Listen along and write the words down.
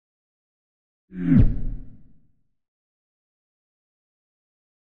Come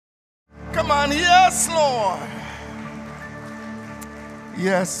on, yes, Lord.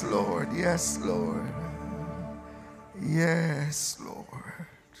 Yes, Lord. Yes, Lord. Yes, Lord.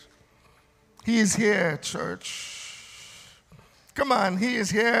 He is here, church. Come on, He is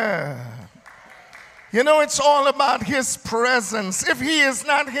here. You know, it's all about His presence. If He is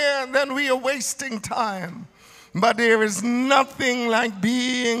not here, then we are wasting time. But there is nothing like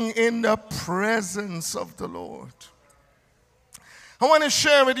being in the presence of the Lord. I want to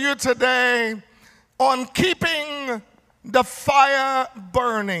share with you today on keeping the fire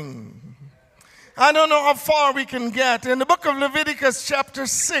burning. I don't know how far we can get. In the book of Leviticus chapter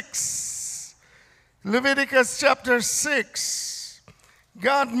 6, Leviticus chapter 6,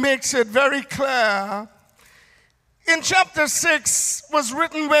 God makes it very clear. In chapter 6 was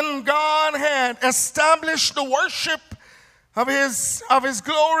written when God had established the worship of his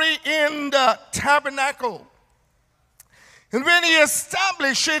glory in the tabernacle. And when He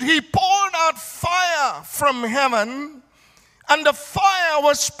established it, He poured out fire from heaven. And the fire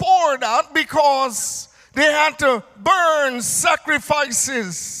was poured out because they had to burn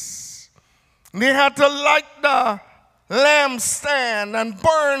sacrifices. They had to light the lampstand and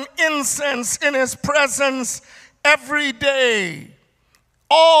burn incense in His presence every day,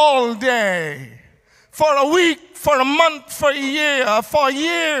 all day, for a week, for a month, for a year, for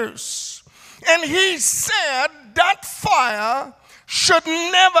years. And He said that fire should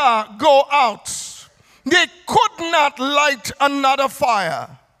never go out. They could not light another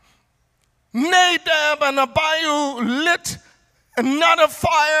fire. Nadab and Abihu lit another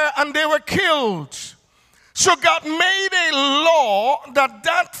fire and they were killed. So God made a law that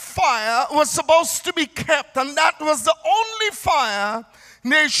that fire was supposed to be kept, and that was the only fire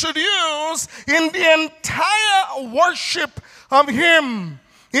they should use in the entire worship of Him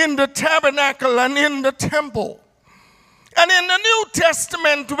in the tabernacle and in the temple. And in the New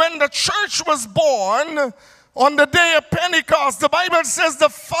Testament, when the church was born, on the day of Pentecost, the Bible says the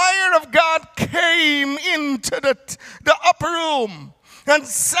fire of God came into the upper room and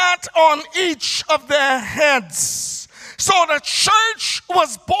sat on each of their heads. So the church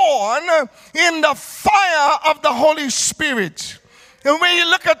was born in the fire of the Holy Spirit. And when you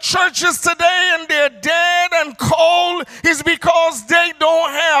look at churches today and they're dead and cold, it's because they don't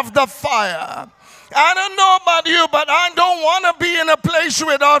have the fire. I don't know about you, but I don't want to be in a place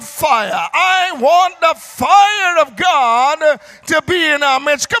without fire. I want the fire of God to be in our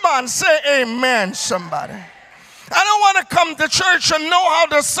midst. Come on, say amen, somebody. I don't want to come to church and know how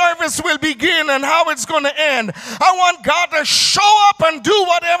the service will begin and how it's going to end. I want God to show up and do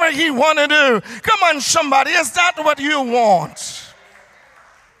whatever He want to do. Come on, somebody. Is that what you want?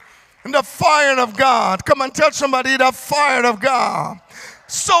 And the fire of God. Come on, tell somebody the fire of God.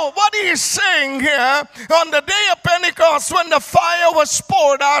 So what He is saying here, on the day of Pentecost, when the fire was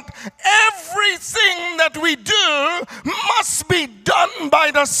poured out, everything that we do must be done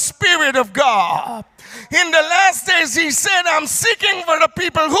by the Spirit of God. In the last days, He said, I'm seeking for the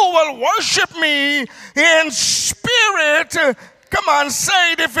people who will worship Me in spirit. Come on,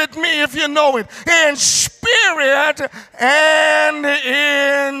 say it if you know it. In spirit and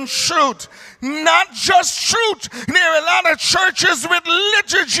in truth. Not just truth. There are a lot of churches with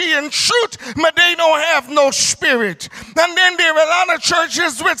liturgy and truth, but they don't have no spirit. And then there are a lot of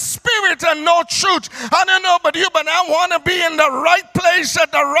churches with spirit and no truth. I don't know about you, but I want to be in the right place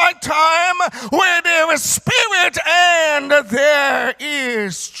at the right time where there is spirit and there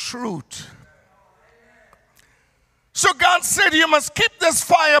is truth. So God said you must keep this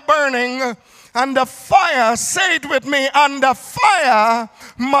fire burning. And the fire, say it with me, and the fire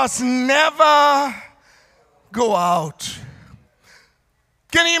must never go out.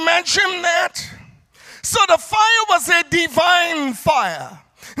 Can you imagine that? So the fire was a divine fire.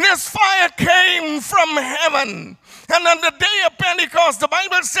 This fire came from heaven. And on the day of Pentecost, the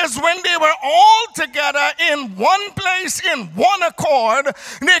Bible says when they were all together in one place, in one accord,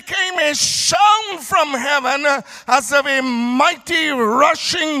 there came a sound from heaven as of a mighty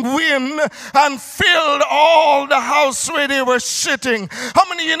rushing wind and filled all the house where they were sitting. How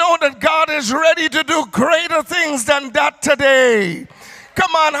many of you know that God is ready to do greater things than that today?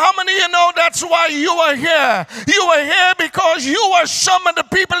 Come on, how many of you know that's why you are here? You are here because you are some of the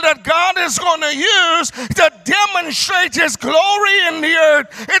people that God is going to use to demonstrate His glory in the earth.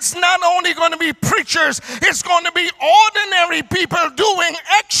 It's not only going to be preachers, it's going to be ordinary people doing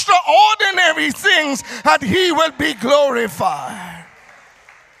extraordinary things, that He will be glorified.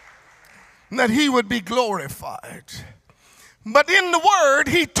 That He would be glorified. But in the Word,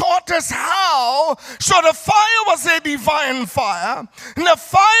 He taught us how. So the fire was a divine fire. And the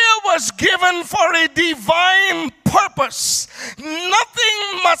fire was given for a divine purpose.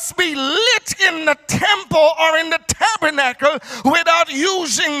 Nothing must be lit in the temple or in the tabernacle without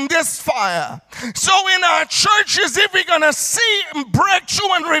using this fire. So in our churches, if we're going to see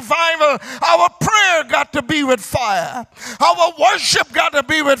breakthrough and revival, our prayer got to be with fire. Our worship got to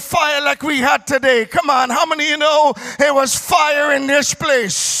be with fire like we had today. Come on, how many of you know there was fire in this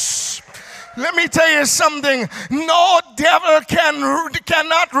place? Let me tell you something. No devil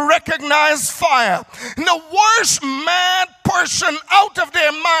cannot recognize fire. The worst mad person out of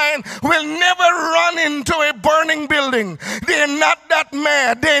their mind will never run into a burning building. They're not that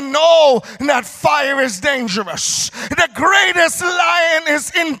mad. They know that fire is dangerous. The greatest lion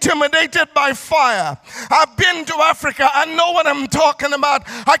is intimidated by fire. I've been to Africa. I know what I'm talking about.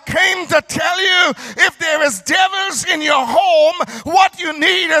 I came to tell you, if there is devils in your home, what you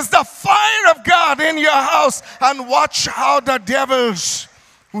need is the fire of God in your house, and watch how the devils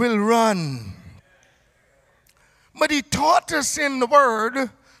will run. But he taught us in the word it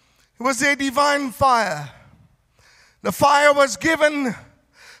was a divine fire. The fire was given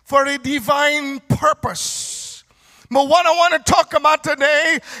for a divine purpose. But what I want to talk about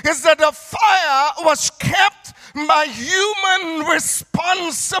today is that the fire was kept by human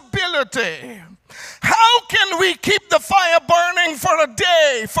responsibility. How can we keep the fire burning for a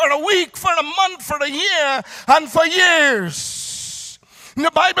day, for a week, for a month, for a year, and for years?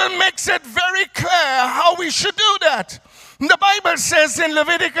 The Bible makes it very clear how we should do that. The Bible says in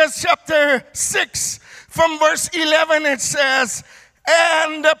Leviticus chapter 6, from verse 11, it says,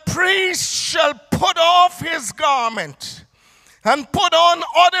 "And the priest shall put off his garment and put on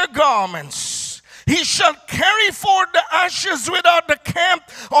other garments. He shall carry forth the ashes without the camp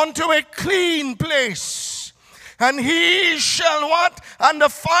unto a clean place. And he shall what? And the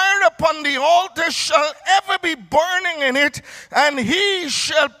fire upon the altar shall ever be burning in it. And he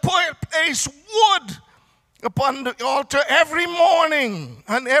shall place wood upon the altar every morning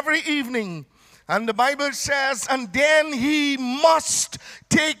and every evening." And the Bible says, "And then he must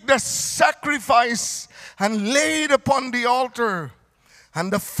take the sacrifice and lay it upon the altar.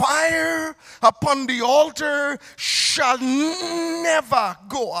 And the fire upon the altar shall never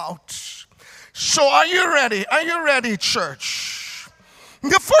go out." So are you ready? Are you ready, church?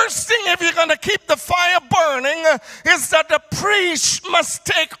 The first thing, if you're going to keep the fire burning, is that the priests must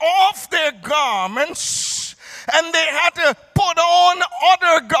take off their garments and they had to put on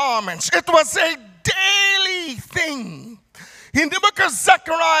other garments. It was a daily thing. In the book of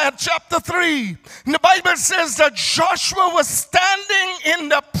Zechariah chapter 3, the Bible says that Joshua was standing in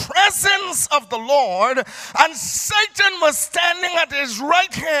the presence of the Lord, and Satan was standing at his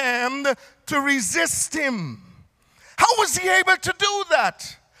right hand to resist him. How was he able to do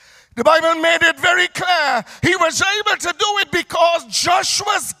that? The Bible made it very clear. He was able to do it because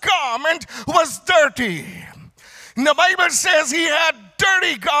Joshua's garment was dirty. And the Bible says he had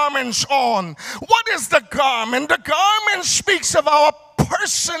dirty garments on. What is the garment? The garment speaks of our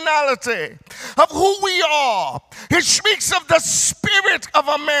personality, of who we are. It speaks of the spirit of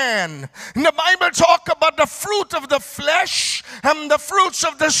a man. And the Bible talks about the fruit of the flesh and the fruits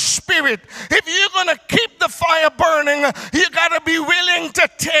of the spirit. If you're going to keep the fire burning, you got to be willing to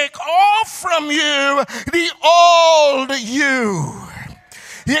take off from you the old you.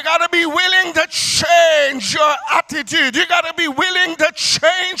 You got to be willing to change your attitude. You got to be willing to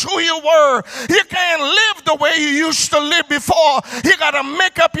change who you were. You can't live the way you used to live before. You got to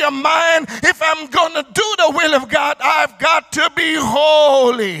make up your mind, if I'm going to do the will of God, I've got to be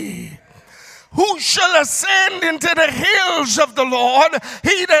holy. Who shall ascend into the hills of the Lord?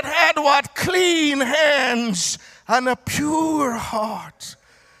 He that had what? Clean hands and a pure heart.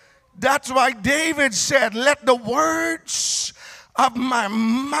 That's why David said, "Let the words of my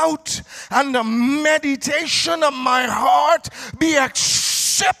mouth and the meditation of my heart be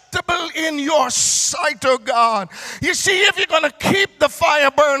acceptable in your sight, O God." You see, if you're going to keep the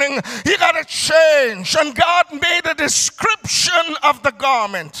fire burning, you got to change. And God made a description of the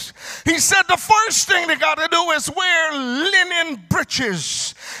garment. He said the first thing they got to do is wear linen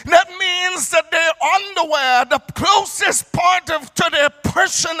breeches. That means that their underwear, the closest part to their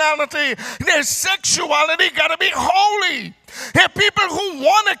personality, their sexuality, got to be holy. There are people who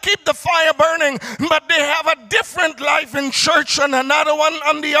want to keep the fire burning, but they have a different life in church and another one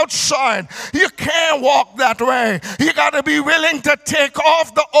on the outside. You can't walk that way. You got to be willing to take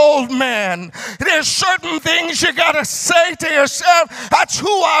off the old man. There's certain things you got to say to yourself, that's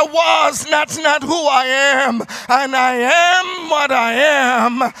who I was, that's not who I am. And I am what I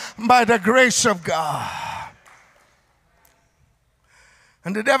am by the grace of God.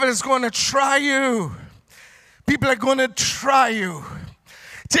 And the devil is going to try you. People are going to try you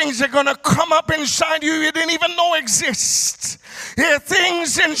Things are going to come up inside you didn't even know exist. There are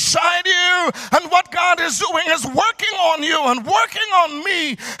things inside you, and what God is doing is working on you and working on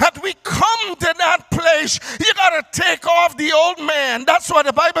me. That we come to that place, you got to take off the old man. That's why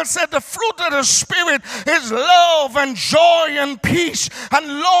the Bible said the fruit of the Spirit is love and joy and peace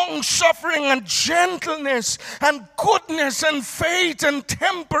and long suffering and gentleness and goodness and faith and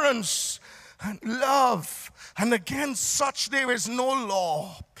temperance and love. And against such there is no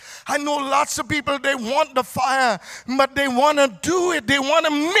law. I know lots of people, they want the fire, but they want to do it. They want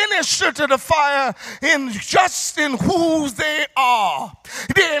to minister to the fire just in who they are.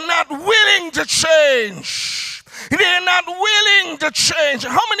 They're not willing to change. They're not willing to change.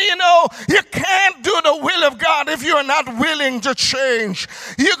 How many of you know you can't do the will of God if you're not willing to change?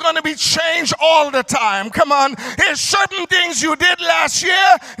 You're going to be changed all the time. Come on. There's certain things you did last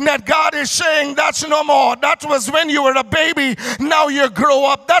year that God is saying that's no more. That was when you were a baby. Now you grow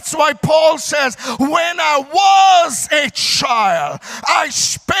up. That's why Paul says, when I was a child, I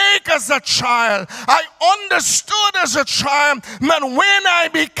spake as a child. I understood as a child. But when I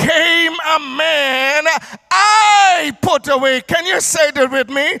became a man, I put away. Can you say that with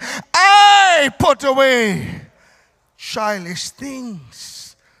me? I put away childish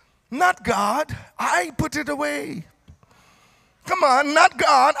things. Not God. I put it away. Come on, not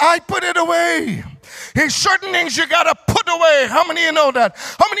God. I put it away. There's certain things you got to put away. How many of you know that?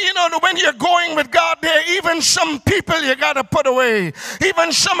 How many of you know that when you're going with God, there are even some people you got to put away.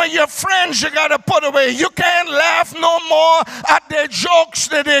 Even some of your friends you got to put away. You can't laugh no more at their jokes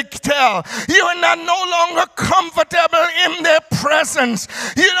that they tell. You are not no longer comfortable in their presence.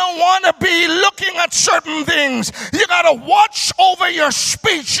 You don't want to be looking at certain things. You got to watch over your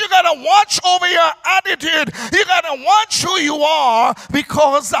speech. You got to watch over your attitude. You got to watch who you are,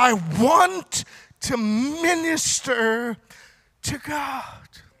 because I want to minister to God.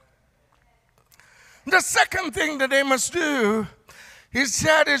 The second thing that they must do is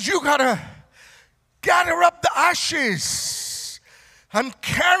you got to gather up the ashes and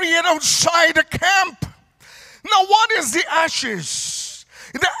carry it outside the camp. Now, what is the ashes?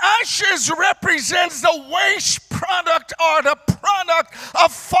 The ashes represents the waste product or the product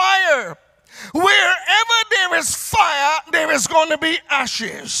of fire. Wherever there is fire, there is going to be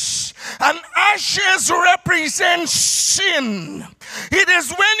ashes. And ashes represent sin. It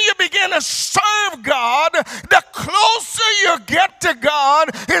is when you begin to serve God, the closer you get to God,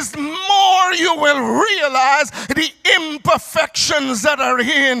 is more you will realize the imperfections that are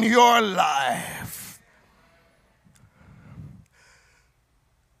in your life.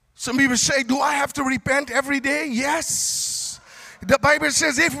 Some people say, do I have to repent every day? Yes. The Bible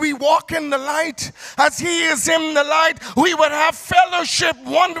says if we walk in the light as he is in the light, we would have fellowship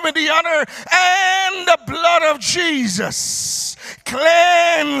one with the other, and the blood of Jesus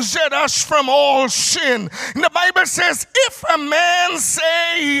cleansed us from all sin. And the Bible says if a man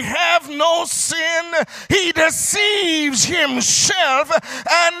say he have no sin, he deceives himself,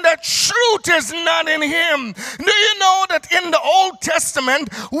 and the truth is not in him. Do you know that in the Old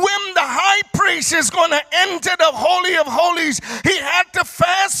Testament, when the high priest is going to enter the Holy of Holies, he had to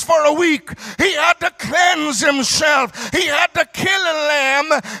fast for a week. He had to cleanse himself. He had to kill a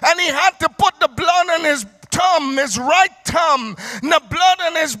lamb, and he had to put the blood on his thumb, his right thumb, and the blood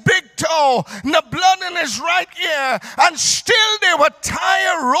on his big toe, and the blood in his right ear, and still they would tie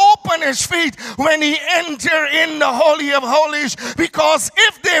a rope on his feet when he enter in the Holy of Holies, because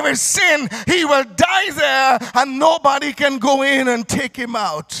if there is sin, he will die there, and nobody can go in and take him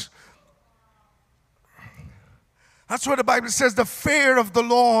out. That's what the Bible says, the fear of the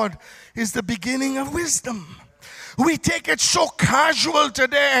Lord is the beginning of wisdom. We take it so casual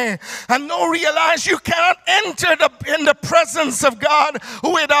today and don't realize you cannot enter in the presence of God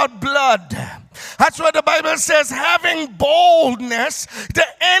without blood. That's what the Bible says, having boldness to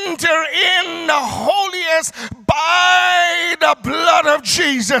enter in the holiest by the blood of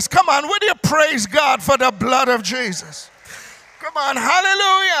Jesus. Come on, would you praise God for the blood of Jesus? Come on,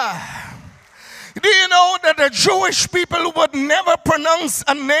 hallelujah. Do you know that the Jewish people would never pronounce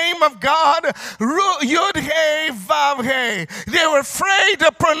a name of God? Yud-He, Vav-He. They were afraid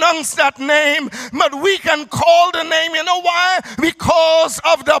to pronounce that name, but we can call the name. You know why? Because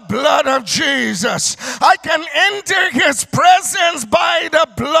of the blood of Jesus. I can enter his presence by the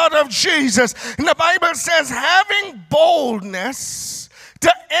blood of Jesus. And the Bible says, having boldness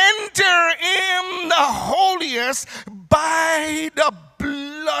to enter in the holiest by the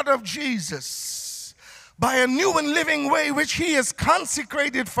blood of Jesus, by a new and living way which he has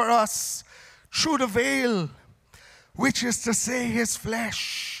consecrated for us through the veil, which is to say his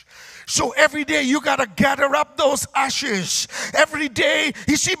flesh. So every day you got to gather up those ashes. Every day,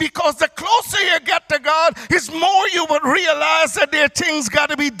 you see, because the closer you get to God, is more you will realize that there are things got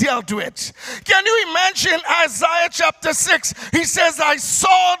to be dealt with. Can you imagine Isaiah chapter 6? He says, I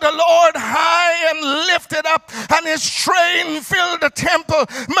saw the Lord high and lifted up, and his train filled the temple.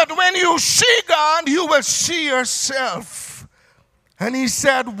 But when you see God, you will see yourself. And he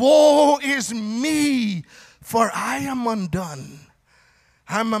said, woe is me, for I am undone.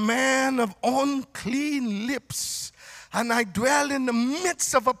 I'm a man of unclean lips, and I dwell in the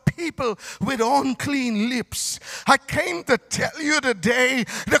midst of a people with unclean lips. I came to tell you today,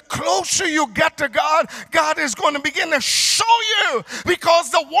 the closer you get to God, God is going to begin to show you,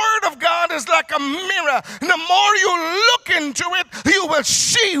 because the Word of God is like a mirror. And the more you look into it, you will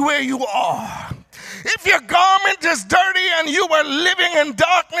see where you are. If your garment is dirty and you were living in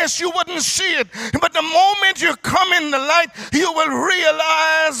darkness, you wouldn't see it. But the moment you come in the light, you will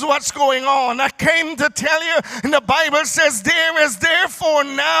realize what's going on. I came to tell you, and the Bible says, there is therefore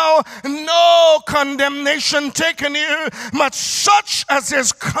now no condemnation taken you, but such as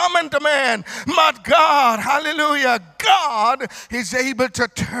is common to man. But God, hallelujah, God is able to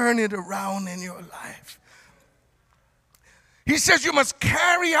turn it around in your life. He says you must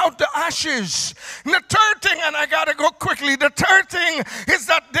carry out the ashes. And the third thing, and I got to go quickly, the third thing is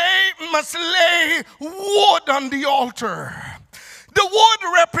that they must lay wood on the altar. The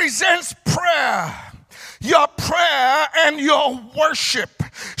wood represents prayer. Your prayer and your worship.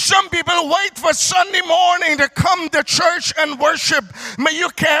 Some people wait for Sunday morning to come to church and worship. But you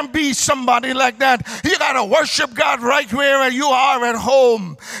can't be somebody like that. You got to worship God right where you are at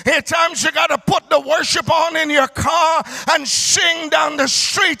home. At times you got to put the worship on in your car and sing down the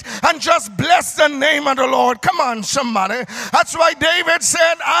street and just bless the name of the Lord. Come on, somebody. That's why David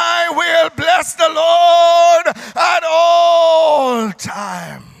said, I will bless the Lord at all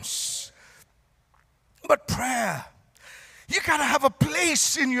times. But prayer, you got to have a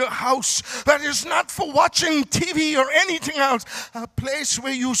place in your house that is not for watching TV or anything else. A place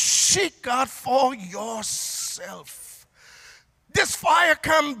where you seek God for yourself. This fire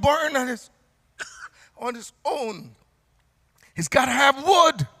can't burn on its own. It's got to have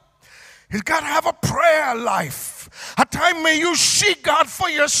wood. It's got to have a prayer life. A time where you seek God for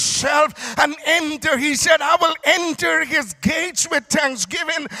yourself and enter. He said, I will enter his gates with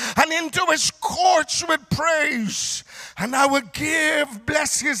thanksgiving and into his courts with praise. And I will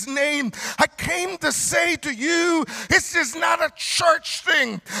bless his name. I came to say to you, this is not a church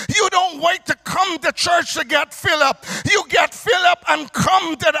thing. You don't wait to come to church to get filled up. You get filled up and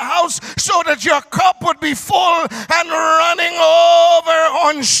come to the house so that your cup would be full and running over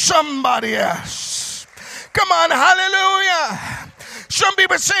on somebody else. Come on, hallelujah. Some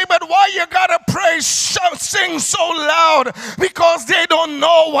people say, but why you gotta praise, sing so loud? Because they don't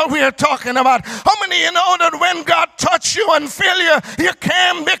know what we are talking about. How many of you know that when God touch you and fill you, you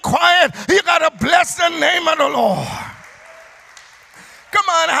can't be quiet? You gotta bless the name of the Lord. Come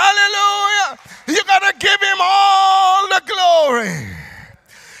on, hallelujah. You gotta give him all the glory.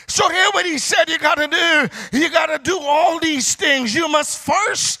 So hear what he said you got to do. You got to do all these things. You must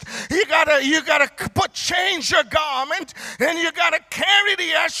first, you got to change your garment, and you got to carry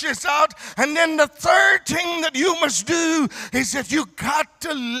the ashes out. And then the third thing that you must do is that you got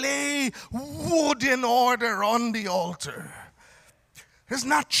to lay wood in order on the altar. It's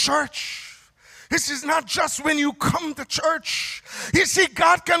not church. This is not just when you come to church. You see,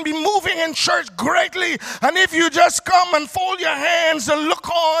 God can be moving in church greatly, and if you just come and fold your hands and look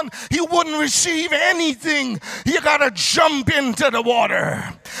on, you wouldn't receive anything. You got to jump into the water.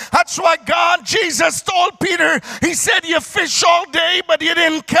 That's why Jesus told Peter, he said, you fish all day, but you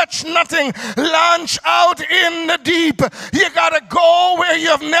didn't catch nothing. Launch out in the deep. You got to go where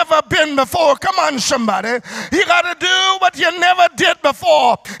you've never been before. Come on, somebody. You got to do what you never did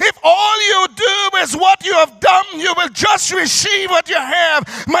before. If all you do is what you have done, you will just receive what you have.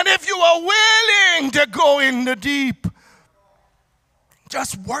 But if you are willing to go in the deep,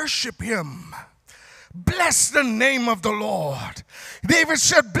 just worship him. Bless the name of the Lord. David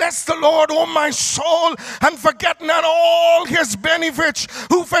said, bless the Lord, O my soul, and forget not all his benefits,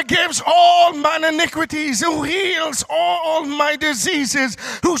 who forgives all mine iniquities, who heals all my diseases,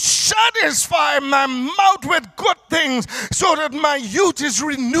 who satisfies my mouth with good things, so that my youth is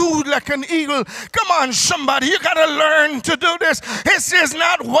renewed like an eagle. Come on, somebody, you got to learn to do this. This is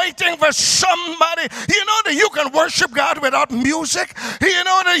not waiting for somebody. You know that you can worship God without music. You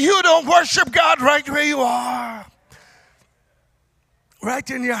know that you don't worship God right where you are. Right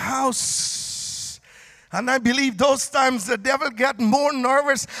in your house. And I believe those times the devil gets more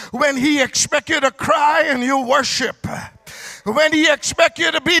nervous when he expects you to cry and you worship. When he expects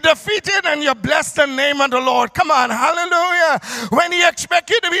you to be defeated and you bless the name of the Lord. Come on, hallelujah. When he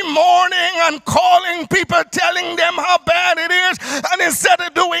expects you to be mourning and calling people, telling them how bad it is, and instead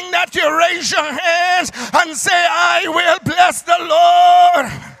of doing that, you raise your hands and say, I will bless the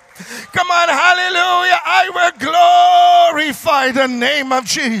Lord. Come on, hallelujah. I will glorify the name of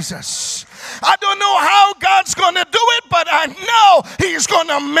Jesus. I don't know how God's going to do it, but I know he's going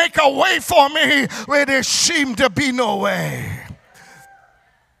to make a way for me where there seemed to be no way.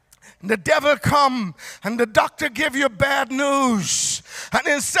 The devil come and the doctor give you bad news. And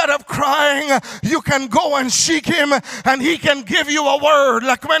instead of crying, you can go and seek him and he can give you a word.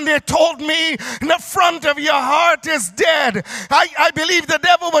 Like when they told me the front of your heart is dead. I believe the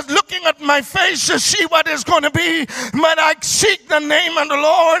devil was looking at my face to see what is going to be. But I seek the name of the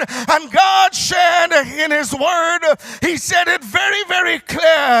Lord. And God said in his word, he said it very, very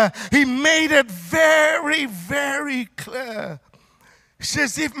clear. He made it very, very clear. He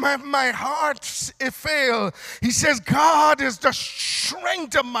says, if my heart fail, he says, God is the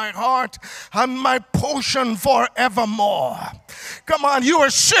strength of my heart and my portion forevermore. Come on, you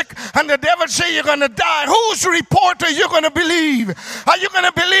are sick and the devil say you're going to die. Whose report are you going to believe? Are you going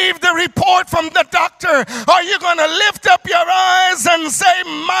to believe the report from the doctor? Are you going to lift up your eyes and say,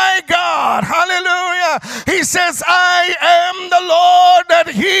 my God, hallelujah. He says, I am the Lord that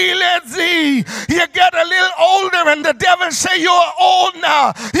healeth thee. You get a little older and the devil say you are old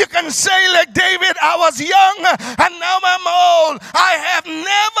now. You can say like David, I was young and now I'm old. I have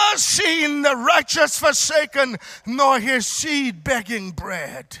never seen the righteous forsaken, nor his seed begging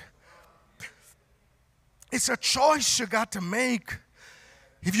bread. It's a choice you got to make.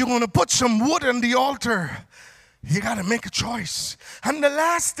 If you're going to put some wood on the altar, you got to make a choice. And the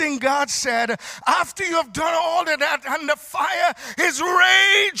last thing God said, after you have done all of that and the fire is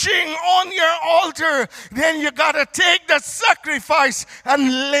raging on your altar, then you got to take the sacrifice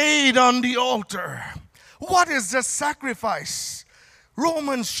and lay it on the altar. What is the sacrifice?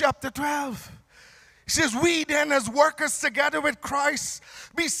 Romans chapter 12. He says, we then as workers together with Christ,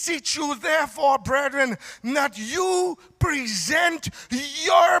 beseech you therefore, brethren, that you present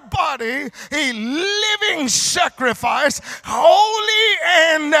your body a living sacrifice, holy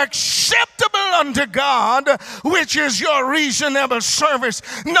and acceptable unto God, which is your reasonable service.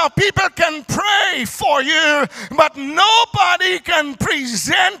 Now people can pray for you, but nobody can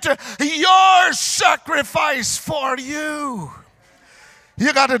present your sacrifice for you.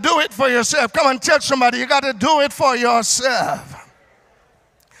 You got to do it for yourself. Come on, tell somebody, you got to do it for yourself.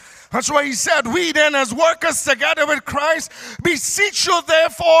 That's why he said, we then as workers together with Christ, beseech you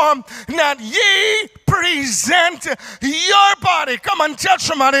therefore that ye present your body. Come on, tell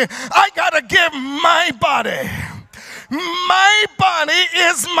somebody, I got to give my body. My body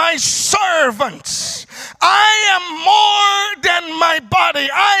is my servant. I am more than my body.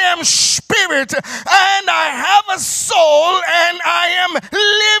 I am spirit and I have a soul and I am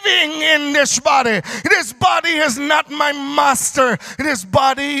living in this body. This body is not my master. This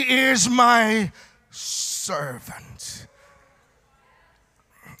body is my servant.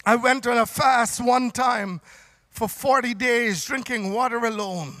 I went on a fast one time for 40 days drinking water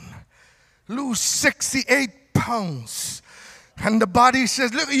alone. Lose 68 pounds. And the body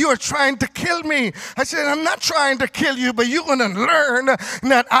says, look, you are trying to kill me. I said, I'm not trying to kill you, but you're going to learn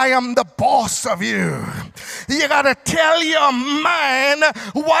that I am the boss of you. You got to tell your mind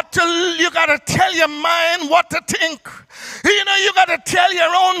what to, you got to tell your mind what to think. You know, you got to tell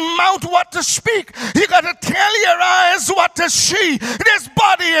your own mouth what to speak. You got to tell your eyes what to see. This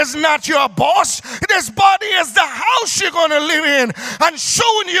body is not your boss. This body is the house you're going to live in. And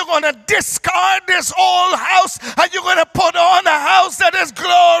soon you're going to discard this old house and you're going to put on a house that is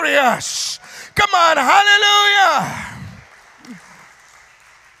glorious. Come on, hallelujah.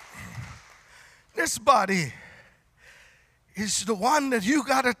 This body is the one that you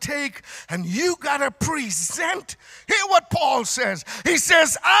got to take and you got to present. Hear what Paul says. He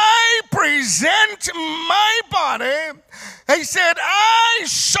says, I present my body. He said, I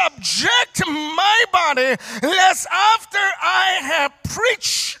subject my body, lest after I have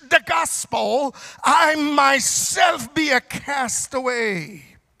preached the gospel, I myself be a castaway.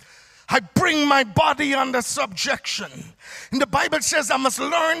 I bring my body under subjection. And the Bible says I must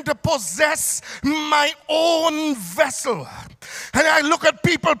learn to possess my own vessel. And I look at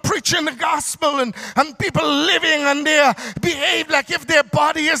people preaching the gospel and people living, and they behave like if their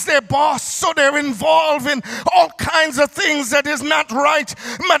body is their boss, so they're involved in all kinds of things that is not right.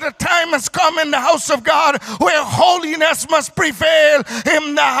 But the time has come in the house of God where holiness must prevail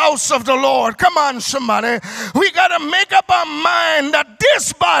in the house of the Lord. Come on, somebody. We got to make up our mind that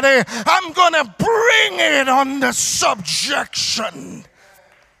this body, I'm going to bring it under subjection.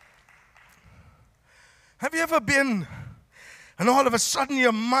 Have you ever been, and all of a sudden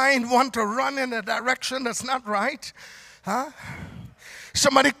your mind want to run in a direction that's not right? Huh?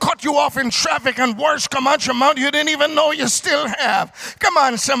 Somebody cut you off in traffic and words come out your mouth you didn't even know you still have. Come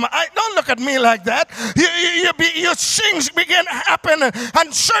on, somebody. Don't look at me like that. Your things begin to happen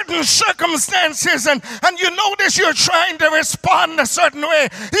and certain circumstances, and you notice you're trying to respond a certain way.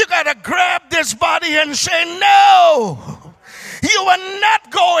 You got to grab this body and say, no. You are not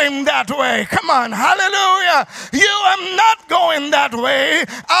going that way. Come on, hallelujah. You are not going that way.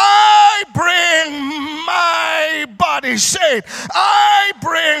 I bring my body, say it. I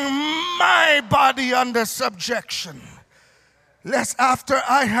bring my body under subjection. Lest after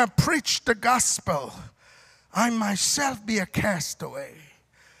I have preached the gospel, I myself be a castaway.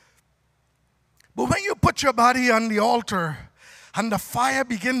 But when you put your body on the altar and the fire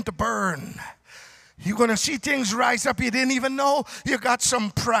begin to burn, you're going to see things rise up you didn't even know. You got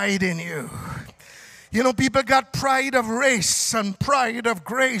some pride in you. You know, people got pride of race and pride of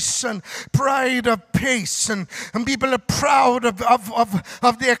grace and pride of pace. And people are proud of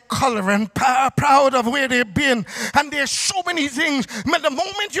their color and proud of where they've been. And there's so many things. But the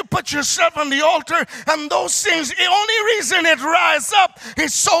moment you put yourself on the altar and those things, the only reason it rises up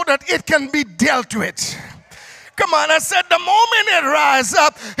is so that it can be dealt with. Come on, I said the moment it rises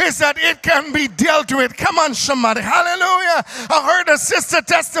up is that it can be dealt with. Come on, somebody. Hallelujah. I heard a sister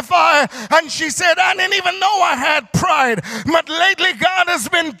testify and she said, I didn't even know I had pride. But lately God has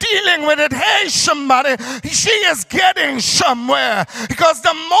been dealing with it. Hey, somebody, she is getting somewhere. Because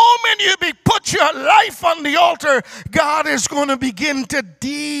the moment you put your life on the altar, God is going to begin to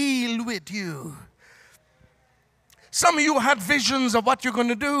deal with you. Some of you had visions of what you're going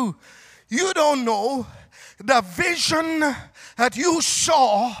to do. You don't know. The vision that you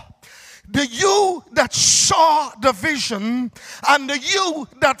saw, the you that saw the vision and the you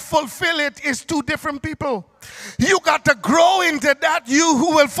that fulfill it is two different people. You got to grow into that you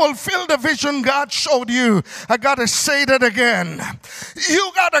who will fulfill the vision God showed you. I got to say that again.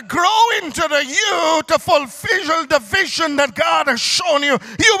 You got to grow into the you to fulfill the vision that God has shown you.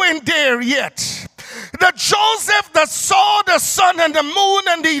 You ain't there yet. The Joseph that saw the sun and the moon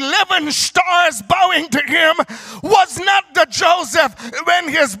and the 11 stars bowing to him was not the Joseph when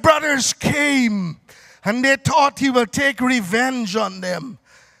his brothers came and they thought he will take revenge on them.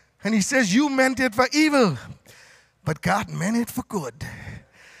 And he says, you meant it for evil, but God meant it for good.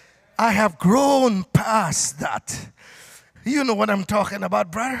 I have grown past that. You know what I'm talking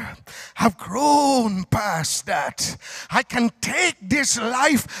about, brother. I've grown past that. I can take this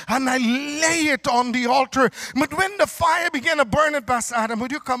life and I lay it on the altar. But when the fire began to burn it, Pastor Adam,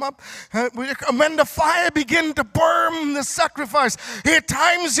 would you come up? When the fire began to burn the sacrifice, at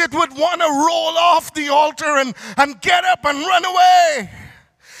times it would want to roll off the altar and get up and run away.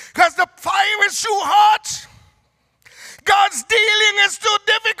 Because the fire is too hot. God's dealing is too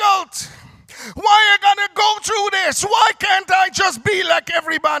difficult. Why I gotta go through this? Why can't I just be like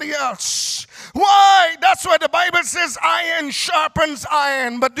everybody else? Why? That's why the Bible says iron sharpens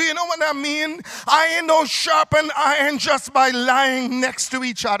iron. But do you know what I mean? Iron don't sharpen iron just by lying next to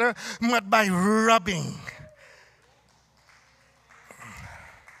each other, but by rubbing.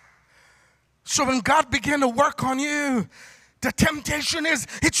 So when God began to work on you, the temptation is,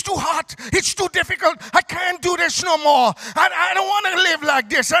 it's too hot, it's too difficult, I can't do this no more. I don't want to live like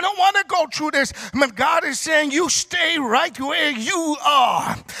this, I don't want to go through this. But God is saying, you stay right where you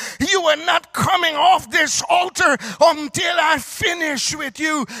are. You are not coming off this altar until I finish with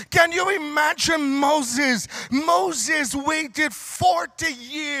you. Can you imagine Moses? Moses waited 40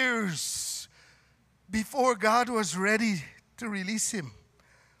 years before God was ready to release him.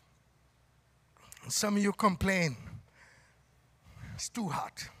 Some of you complain. It's too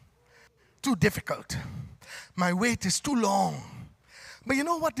hot, too difficult. My wait is too long. But you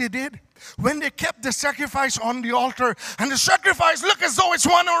know what they did? When they kept the sacrifice on the altar, and the sacrifice looked as though it's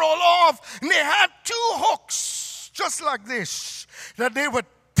want to roll off, and they had 2 hooks, just like this, that they would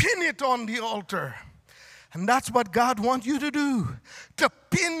pin it on the altar. And that's what God wants you to do, to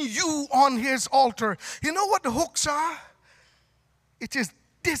pin you on his altar. You know what the hooks are? It is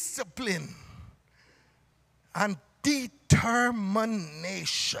discipline and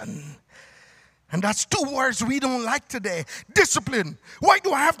determination. And that's two words we don't like today. Discipline. Why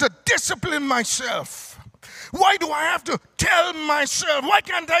do I have to discipline myself? Why do I have to tell myself? Why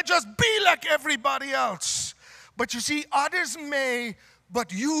can't I just be like everybody else? But you see, others may,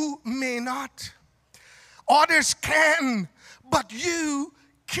 but you may not. Others can, but you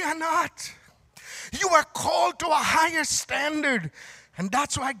cannot. You are called to a higher standard. And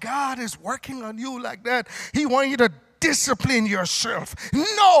that's why God is working on you like that. He wants you to discipline yourself.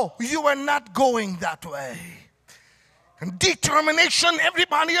 No, you are not going that way. And determination,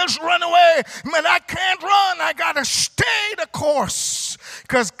 everybody else run away. Man, I can't run. I got to stay the course.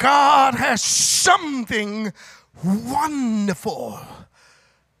 Because God has something wonderful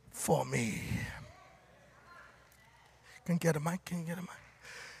for me. Can you get a mic? Can you get a mic?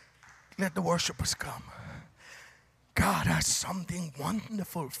 Let the worshipers come. God has something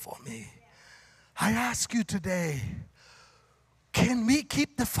wonderful for me. I ask you today, can we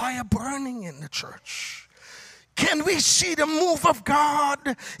keep the fire burning in the church? Can we see the move of God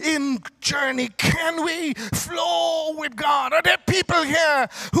in Journey? Can we flow with God? Are there people here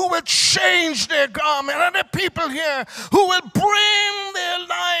who will change their garment? Are there people here who will bring their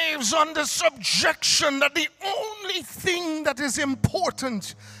lives under subjection, that the only thing that is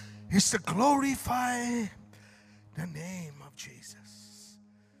important is to glorify the name of Jesus?